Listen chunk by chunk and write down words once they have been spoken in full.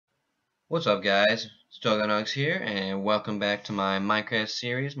What's up, guys? It's Jugglethenuggz here, and welcome back to my Minecraft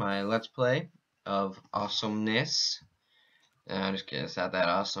series, my Let's Play of Awesomeness. I'm just kidding, it's not that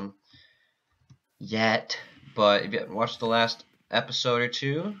awesome yet, but if you haven't watched the last episode or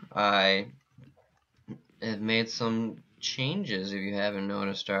two, I have made some changes, if you haven't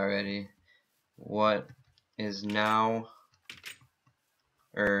noticed already. What is now,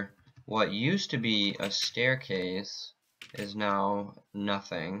 what used to be a staircase is now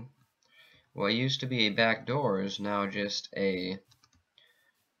nothing. What used to be a back door is now just a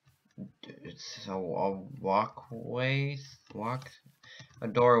walkway, a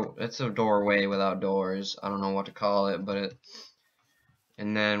door. It's a doorway without doors. I don't know what to call it, but it.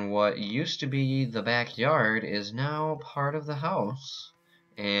 And then what used to be the backyard is now part of the house.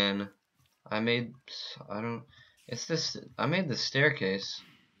 And I made the staircase.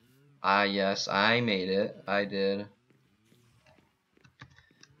 Yes, I made it. I did.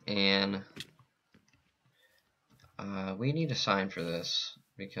 And we need a sign for this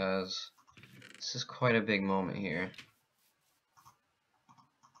because this is quite a big moment here.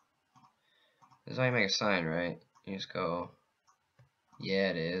 This is how you make a sign, right? You just go, yeah,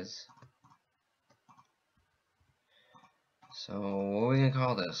 it is. So, what are we gonna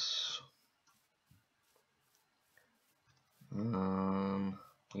call this? Can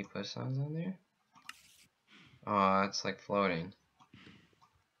you put signs on there? Oh, it's like floating.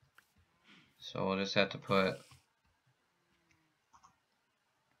 So we'll just have to put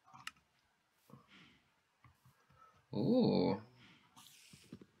ooh.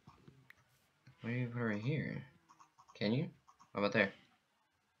 What do you put right here? Can you? How about there?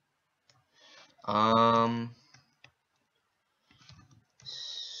 Come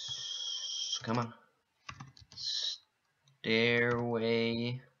on.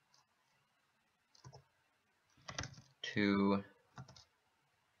 Stairway to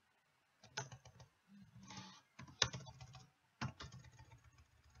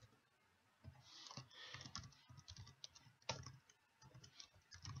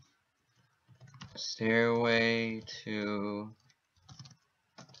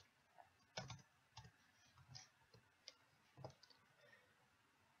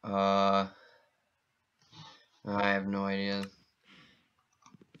I have no idea.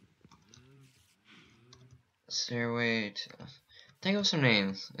 Stairway to, think of some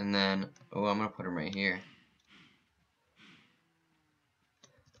names, and then, oh, I'm gonna put them right here.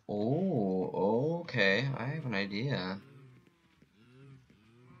 Oh, okay, I have an idea.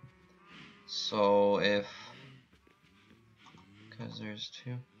 So because there's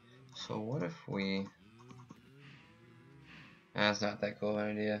two, so what if we, that's not that cool of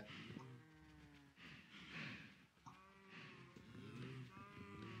an idea.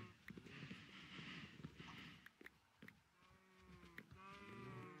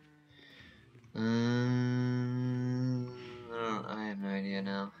 I have no idea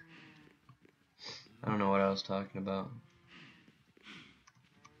now. I don't know what I was talking about.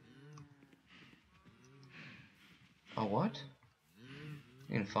 Oh, what?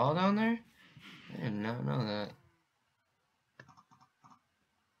 You can fall down there? I did not know that.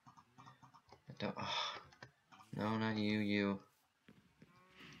 Oh, no, not you.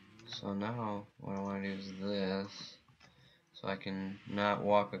 So now, what I want to do is this. So I can not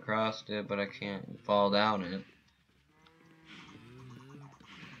walk across it, but I can't fall down it.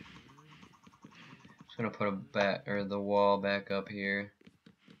 Just gonna put the wall back up here.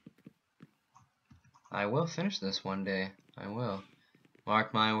 I will finish this one day. I will.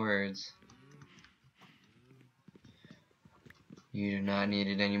 Mark my words. You do not need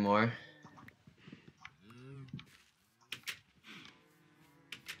it anymore.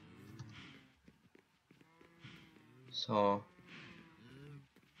 So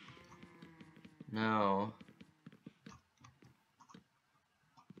now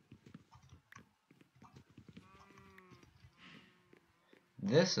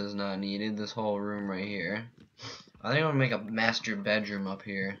this is not needed, this whole room right here. I think I'm gonna make a master bedroom up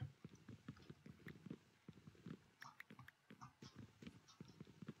here.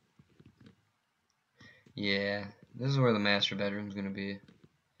 Yeah, this is where the master bedroom's gonna be.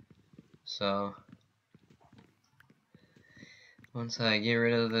 So once I get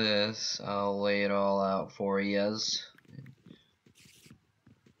rid of this, I'll lay it all out for yous.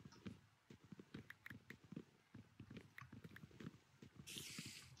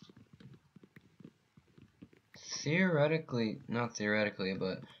 Theoretically, not theoretically,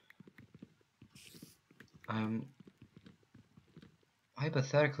 but I'm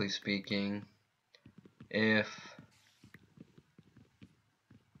hypothetically speaking, if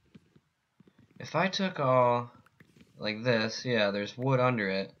I took all like this, yeah, there's wood under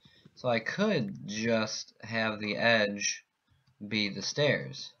it, So I could just have the edge be the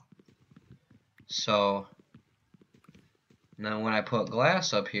stairs. So now when I put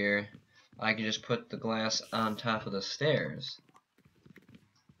glass up here, I can just put the glass on top of the stairs.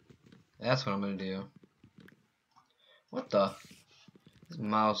 That's what I'm gonna do. What the? This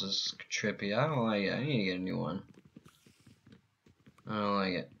mouse is trippy. I don't like it. I need to get a new one. I don't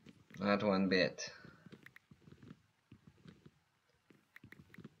like it. Not one bit.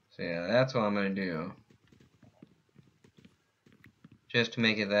 So yeah, that's what I'm gonna do. Just to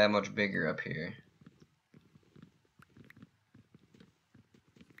make it that much bigger up here.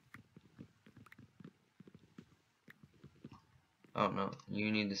 Oh no, you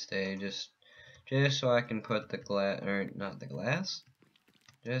need to stay just so I can put the glass, or not the glass?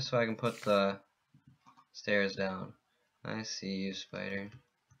 Just so I can put the stairs down. I see you, spider.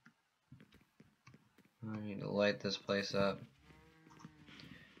 I need to light this place up.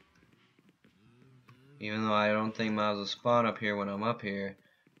 Even though I don't think mobs will spawn up here when I'm up here,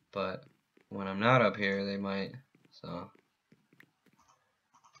 but when I'm not up here, they might. So,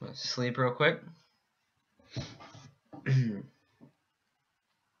 let's sleep real quick. So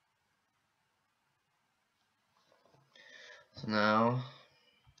now,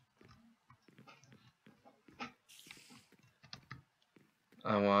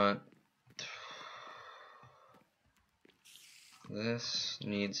 I want this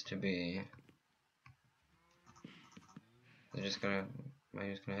needs to be. Am I just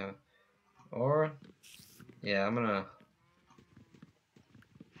gonna have, or yeah, I'm gonna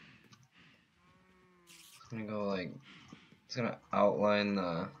go like, it's gonna outline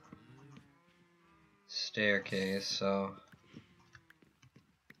the staircase, so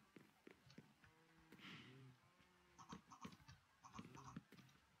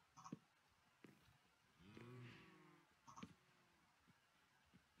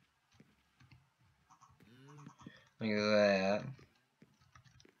like that.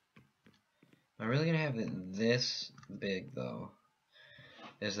 Am I really gonna have it this big though?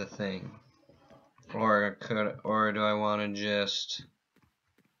 Is the thing. Or do I want to just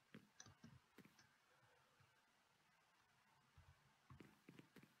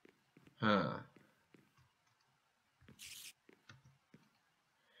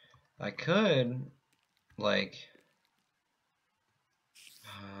I could like,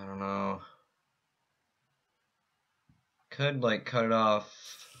 I don't know. Could like cut it off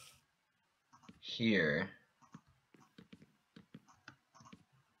here.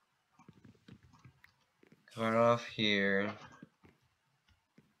 Cut it off here.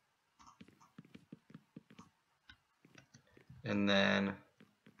 And then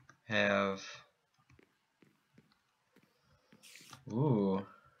have, ooh,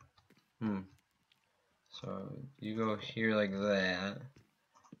 so you go here like that,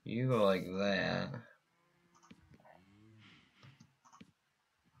 you go like that,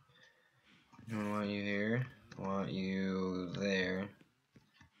 I don't want you here, I want you there,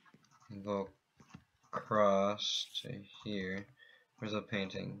 and go across to here. Where's the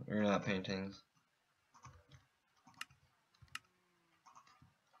painting, or not paintings?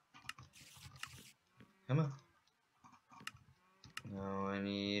 Come on. Now I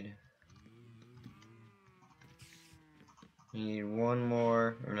need one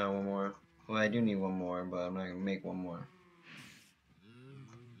more, or not one more. Well, I do need one more, but I'm not gonna make one more.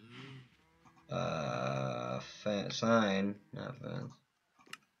 Sign, not fence.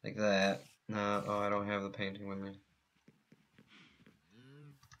 Like that. No, oh, I don't have the painting with me.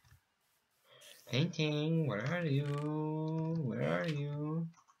 Painting, where are you? Where are you?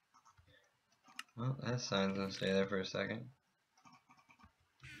 Well, that sign's gonna stay there for a second.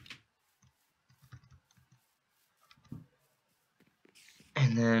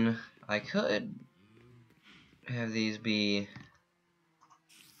 And then I could have these be,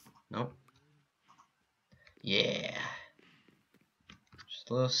 nope. Yeah.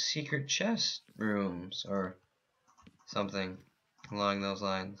 Just little secret chest rooms or something along those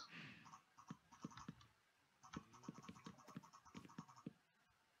lines.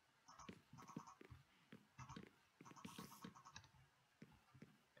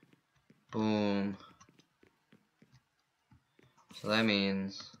 Boom. So that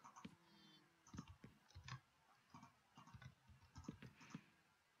means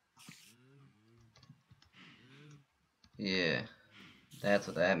yeah, that's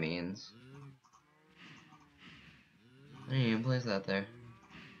what that means. I didn't even place that there.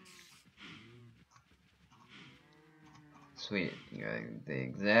 Sweet, you got the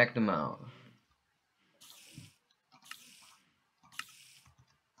exact amount.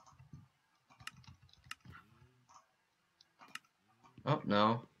 Oh,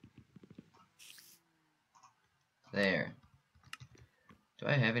 no. There. Do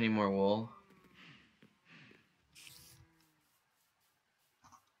I have any more wool?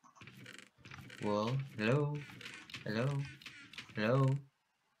 Wool? Hello? Hello? Hello?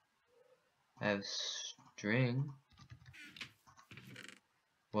 I have string.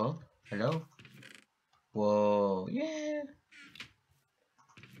 Well, hello? Whoa, yeah!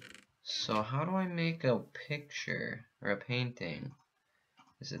 So how do I make a picture or a painting?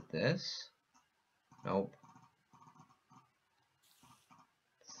 Is it this? Nope.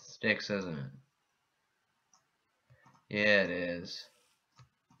 Sticks, isn't it? Yeah, it is.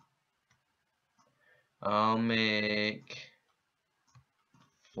 I'll make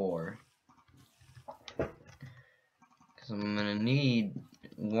 4. Because I'm gonna need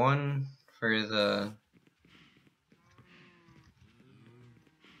 1 for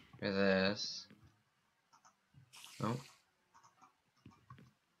this. Nope.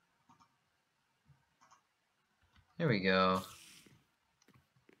 There we go.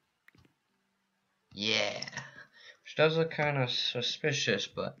 Yeah. Which does look kind of suspicious,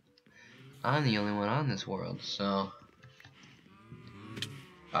 but I'm the only one on this world, so.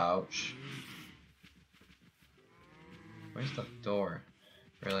 Ouch. Where's the door?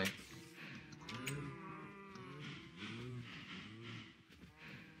 Really?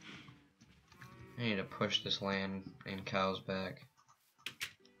 I need to push this land and cows back.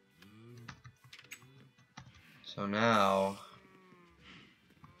 So now,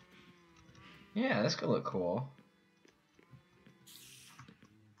 yeah, this could look cool.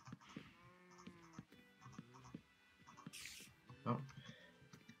 Oh,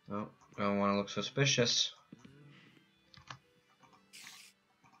 no, don't want to look suspicious.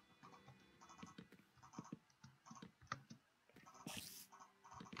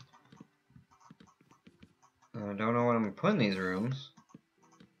 I don't know what I'm putting in these rooms,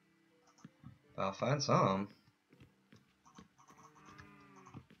 but I'll find some.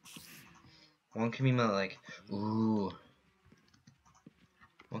 One can be my, like, ooh.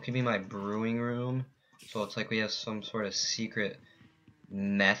 One can be my brewing room, so it's like we have some sort of secret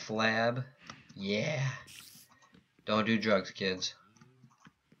meth lab. Yeah. Don't do drugs, kids.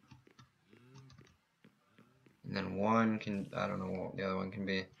 And then one can, I don't know what the other one can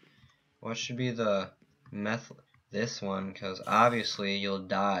be. What should be the meth? This one, because obviously you'll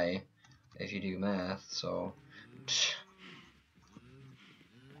die if you do math, so.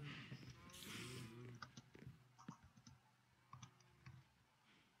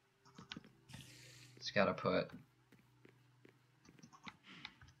 It's gotta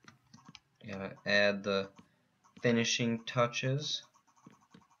add the finishing touches.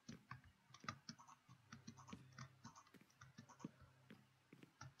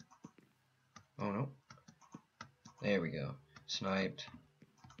 Oh no. There we go. Sniped.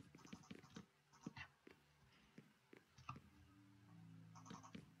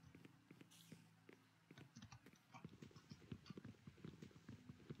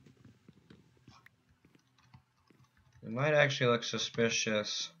 It might actually look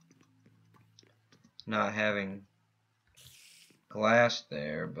suspicious not having glass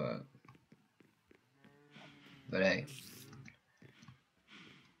there, but hey.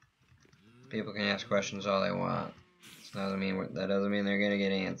 People can ask questions all they want. That doesn't mean they're gonna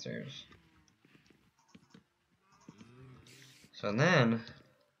get answers. So then,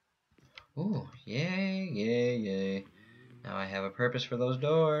 ooh, yay, yay, yay. Now I have a purpose for those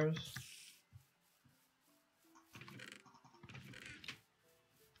doors.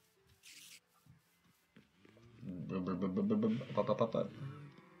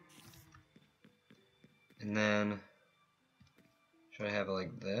 And then, should I have it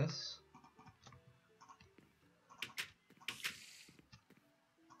like this?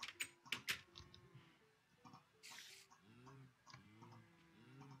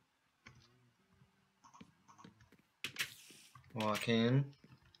 Walk in.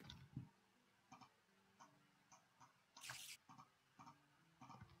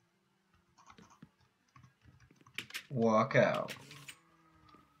 Walk out.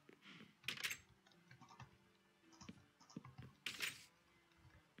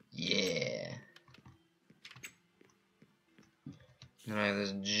 Yeah. And I have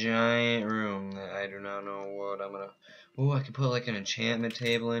this giant room that I do not know what I'm gonna. Ooh, I could put like an enchantment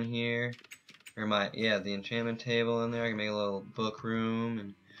table in here. Or the enchantment table in there. I can make a little book room.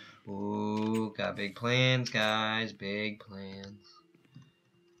 And ooh, got big plans, guys. Big plans.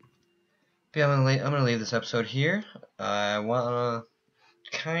 But yeah, I'm gonna leave this episode here. I wanna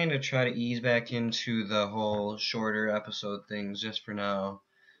kind of try to ease back into the whole shorter episode things just for now.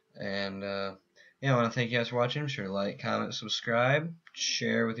 And yeah, I want to thank you guys for watching. Be sure to like, comment, subscribe,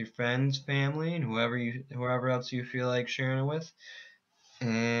 share with your friends, family, and whoever else you feel like sharing it with.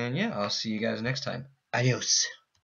 And yeah, I'll see you guys next time. Adios.